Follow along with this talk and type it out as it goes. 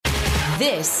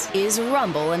This is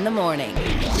Rumble in the Morning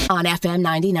on FM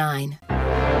 99.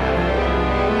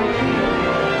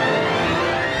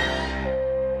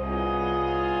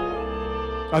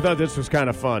 I thought this was kind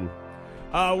of fun.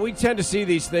 We tend to see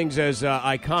these things as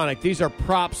iconic. These are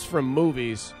props from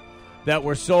movies that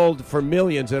were sold for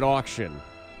millions at auction.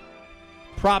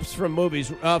 Props from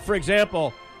movies. For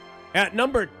example, at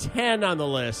number 10 on the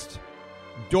list,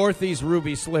 Dorothy's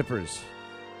Ruby Slippers.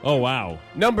 Oh, wow.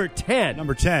 Number 10.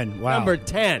 Number 10. Wow. Number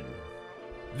 10.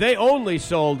 They only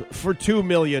sold for $2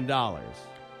 million.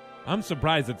 I'm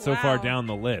surprised it's so far down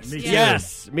the list. Me too.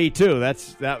 Yes, me too.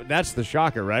 That's the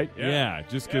shocker, right? Yeah,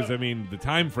 just because, I mean, the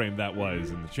time frame that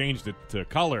was, and changed it to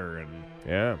color. And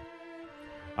Yeah.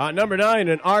 Number 9,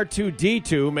 an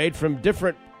R2-D2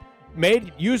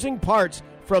 made using parts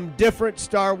from different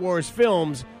Star Wars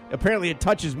films. Apparently, it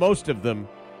touches most of them.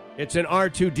 It's an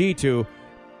R2-D2,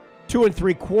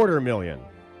 $2.75 million.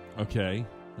 Okay,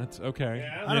 that's okay.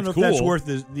 I don't know if that's worth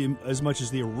as much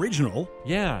as the original.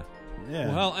 Yeah.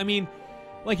 Yeah. Well, I mean,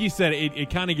 like you said, it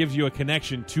kind of gives you a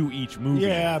connection to each movie.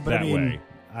 Yeah, but that I mean, way.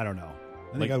 I don't know.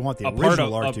 I think Like I want the a part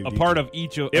original of, R2-D2. a part of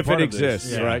each of If a part it of this.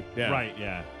 exists, Yeah. right? Yeah. Right.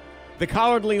 Yeah. The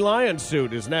Cowardly Lion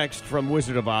suit is next from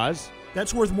Wizard of Oz.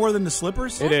 That's worth more than the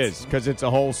slippers? It is, because it's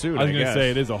a whole suit, I was I going to guess. say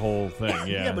it is a whole thing.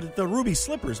 Yeah. Yeah, but the ruby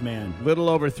slippers, man. Little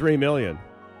over $3 million.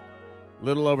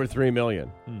 Little over $3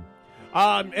 million.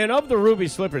 And of the ruby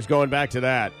slippers, going back to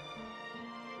that,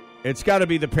 it's got to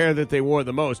be the pair that they wore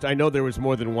the most. I know there was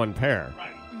more than one pair.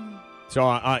 Right.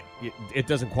 So it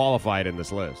doesn't qualify it in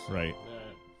this list. Right.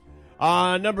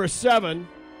 Number 7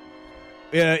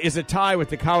 is a tie with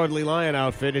the Cowardly Lion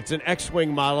outfit. It's an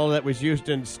X-Wing model that was used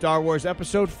in Star Wars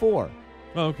Episode 4.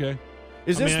 Oh, okay.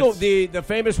 Is I this mean, the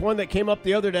famous one that came up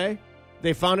the other day?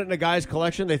 They found it in a guy's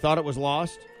collection. They thought it was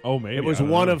lost. Oh, maybe. It was I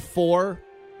don't one know. of 4.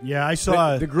 Yeah, I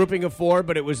saw The grouping of 4,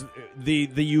 but it was the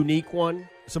unique one.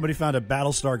 somebody found a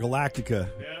Battlestar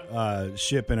Galactica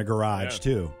ship in a garage,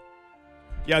 too.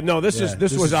 Yeah, no, this Yeah,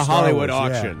 was is a Star Hollywood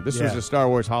Wars, auction. yeah, This yeah. was a Star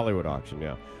Wars Hollywood auction,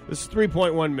 yeah. This is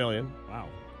 $3.1 million. Wow.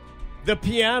 The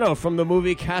piano from the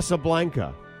movie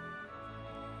Casablanca.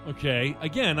 Okay.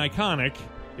 Again, iconic.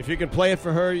 If you can play it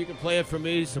for her, you can play it for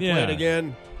me, so play Yeah. it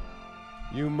again.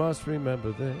 You must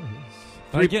remember this.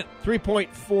 Again,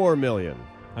 $3.4 million.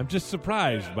 I'm just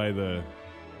surprised by the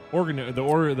order of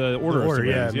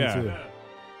yeah, things. me Yeah. too.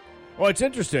 Well, it's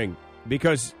interesting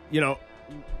because,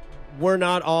 we're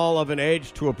not all of an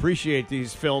age to appreciate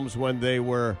these films when they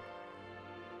were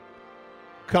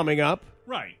coming up.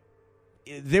 Right.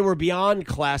 They were beyond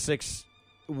classics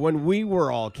when we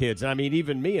were all kids. I mean,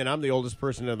 even me, and I'm the oldest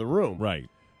person in the room. Right.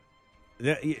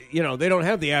 They don't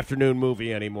have the afternoon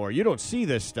movie anymore. You don't see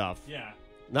this stuff. Yeah.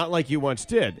 Not like you once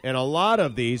did. And a lot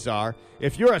of these are,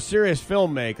 if you're a serious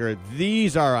filmmaker,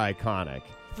 these are iconic.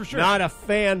 For sure. Not a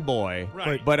fanboy,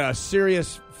 Right. but a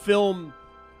serious film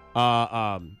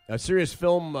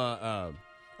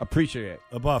appreciate.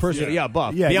 A buff. Person, yeah,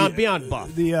 buff. Yeah, beyond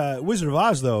buff. The Wizard of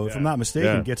Oz, though, if I'm not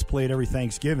mistaken, Yeah. gets played every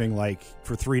Thanksgiving, like,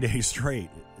 for 3 days straight.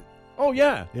 Oh,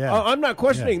 yeah. Yeah. I'm not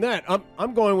questioning that.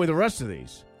 I'm going with the rest of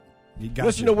these. You got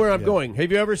Listen to where I'm going.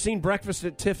 Have you ever seen Breakfast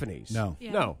at Tiffany's? No.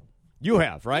 Yeah. No. You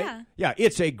have, right? Yeah. Yeah,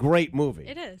 it's a great movie.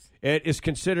 It is. It is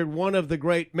considered one of the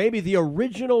great, maybe the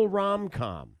original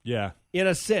rom-com, Yeah. in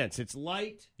a sense. It's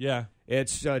light. Yeah.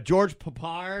 It's George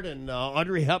Papard and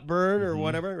Audrey Hepburn or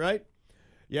whatever, right?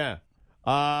 Yeah.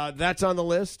 That's on the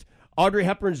list. Audrey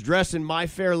Hepburn's dress in My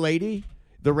Fair Lady.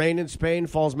 The rain in Spain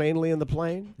falls mainly in the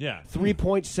plain. Yeah.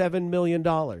 $3.7 million.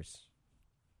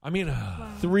 I mean,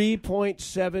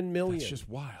 $3.7 million. that's just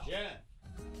wild. Yeah.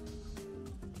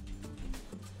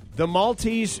 The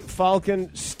Maltese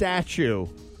Falcon statue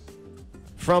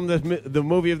from the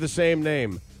movie of the same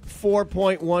name,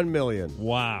 $4.1 million.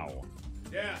 Wow.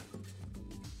 Yeah.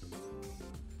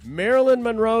 Marilyn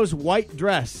Monroe's white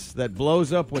dress that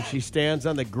blows up when she stands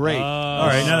on the grate. All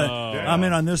right, now that I'm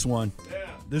in on this one.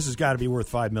 This has got to be worth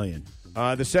 $5 million.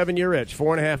 The 7-Year Itch,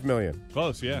 $4.5 million.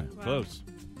 Close, yeah. Close.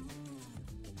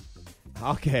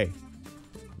 Okay.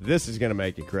 This is going to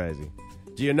make you crazy.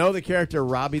 Do you know the character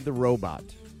Robbie the Robot?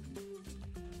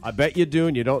 I bet you do,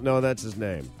 and you don't know that's his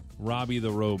name. Robbie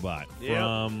the Robot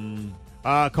from...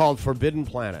 Called Forbidden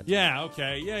Planet. Yeah,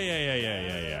 okay.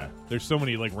 Yeah. There's so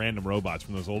many, like, random robots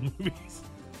from those old movies.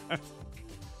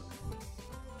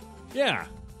 Yeah.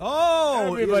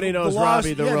 Oh, Everybody knows Lost,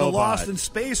 Robbie the yeah, Robot. the Lost in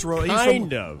Space robot.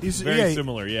 Kind of. He's Very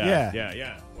similar, yeah.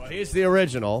 Yeah. Well, he's the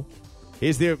original.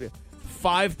 He's the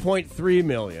 $5.3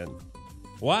 million.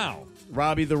 Wow.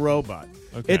 Robbie the Robot.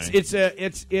 Okay.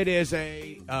 It is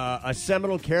a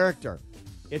seminal character.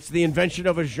 It's the invention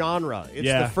of a genre. It's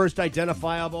Yeah. the first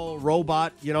identifiable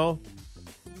robot,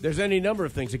 There's any number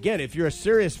of things. Again, if you're a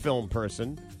serious film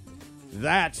person,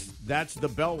 that's the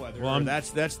bellwether. Well,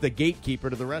 that's the gatekeeper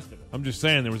to the rest of it. I'm just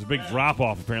saying there was a big drop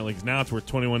off apparently because now it's worth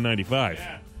 $21.95.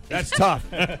 That's tough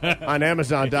on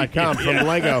Amazon.com from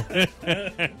Lego.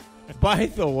 By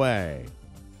the way,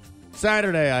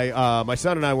 Saturday, my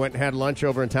son and I went and had lunch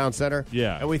over in Town Center.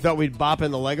 Yeah. And we thought we'd bop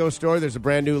in the Lego store. There's a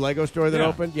brand new Lego store that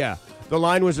opened. Yeah. The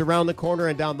line was around the corner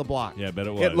and down the block. Yeah, I bet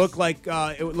it was. It looked like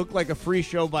a free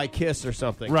show by Kiss or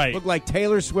something. Right. It looked like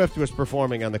Taylor Swift was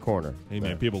performing on the corner. Hey,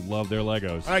 man, people love their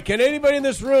Legos. All right, can anybody in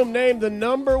this room name the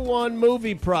number one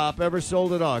movie prop ever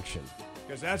sold at auction?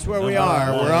 Because that's where we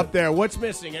are. We're up there. What's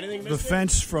missing? Anything missing? The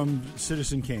fence from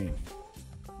Citizen Kane.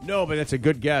 No, but that's a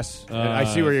good guess. I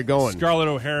see where you're going. Scarlett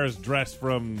O'Hara's dress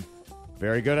from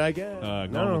Very good, I guess.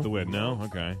 Gone with the Wind. No?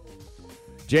 Okay.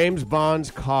 James Bond's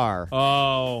car. Oh.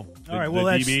 All right, well,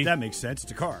 DB? that makes sense.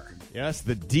 It's a car. Yes,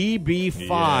 the DB5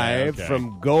 Yeah, okay.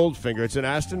 from Goldfinger. It's an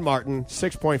Aston Martin,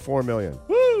 $6.4 million.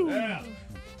 Woo! Yeah.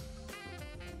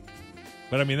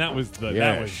 But I mean, that was the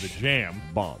jam.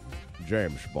 Bond.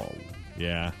 James Bond.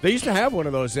 Yeah. They used to have one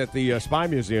of those at the Spy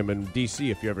Museum in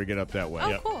D.C. if you ever get up that way.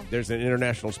 Oh, cool. There's an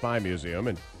International Spy Museum,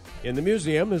 and in the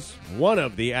museum is one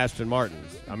of the Aston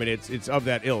Martins. I mean, it's of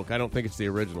that ilk. I don't think it's the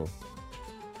original.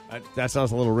 That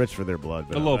sounds a little rich for their blood.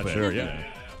 But A little I'm not bit. Sure, Yeah.